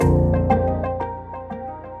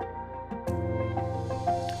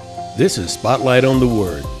This is Spotlight on the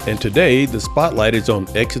Word, and today the spotlight is on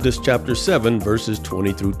Exodus chapter 7, verses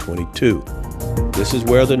 20 through 22. This is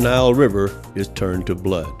where the Nile River is turned to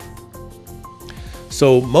blood.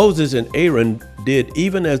 So Moses and Aaron did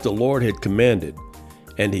even as the Lord had commanded,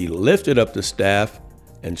 and he lifted up the staff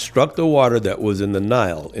and struck the water that was in the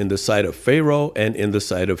Nile in the sight of Pharaoh and in the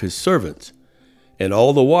sight of his servants. And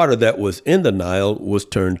all the water that was in the Nile was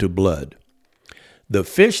turned to blood. The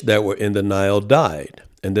fish that were in the Nile died,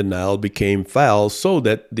 and the Nile became foul so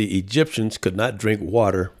that the Egyptians could not drink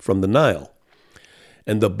water from the Nile.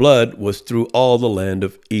 And the blood was through all the land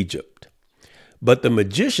of Egypt. But the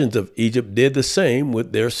magicians of Egypt did the same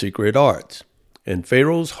with their secret arts. And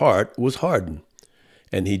Pharaoh's heart was hardened,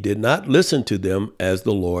 and he did not listen to them as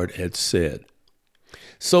the Lord had said.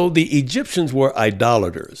 So the Egyptians were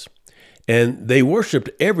idolaters, and they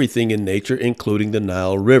worshipped everything in nature, including the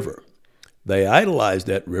Nile River. They idolized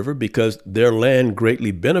that river because their land greatly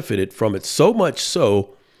benefited from it, so much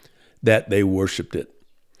so that they worshipped it.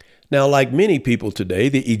 Now, like many people today,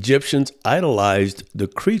 the Egyptians idolized the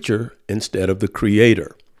creature instead of the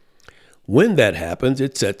creator. When that happens,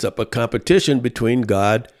 it sets up a competition between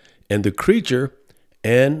God and the creature.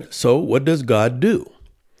 And so what does God do?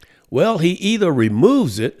 Well, he either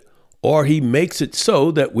removes it or he makes it so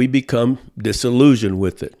that we become disillusioned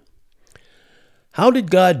with it. How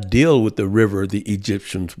did God deal with the river the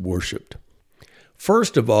Egyptians worshipped?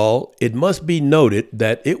 First of all, it must be noted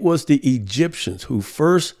that it was the Egyptians who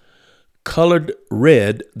first colored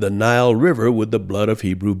red the Nile River with the blood of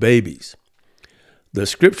Hebrew babies. The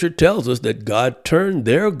scripture tells us that God turned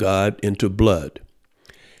their God into blood.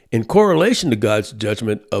 In correlation to God's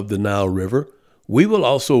judgment of the Nile River, we will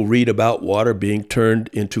also read about water being turned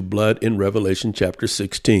into blood in Revelation chapter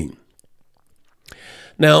 16.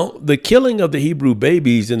 Now, the killing of the Hebrew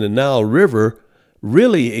babies in the Nile River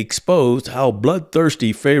really exposed how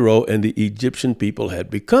bloodthirsty Pharaoh and the Egyptian people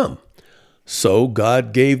had become. So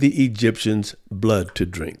God gave the Egyptians blood to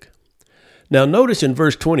drink. Now, notice in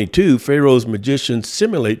verse 22, Pharaoh's magicians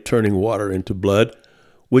simulate turning water into blood,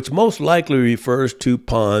 which most likely refers to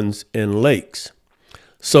ponds and lakes.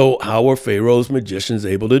 So how were Pharaoh's magicians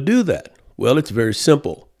able to do that? Well, it's very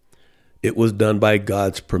simple. It was done by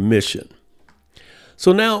God's permission.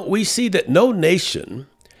 So now we see that no nation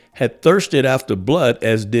had thirsted after blood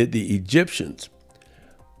as did the Egyptians.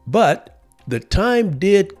 But the time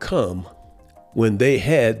did come when they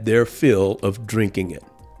had their fill of drinking it.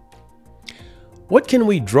 What can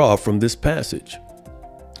we draw from this passage?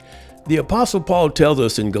 The Apostle Paul tells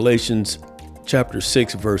us in Galatians chapter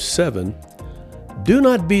 6, verse 7, "Do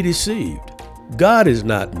not be deceived. God is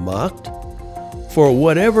not mocked. For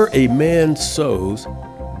whatever a man sows,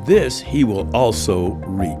 this he will also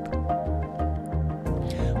reap."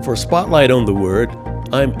 For Spotlight on the Word,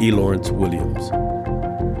 I'm E. Lawrence Williams.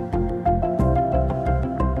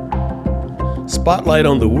 Spotlight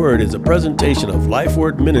on the Word is a presentation of Life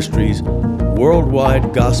Word Ministries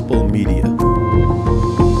Worldwide Gospel Media.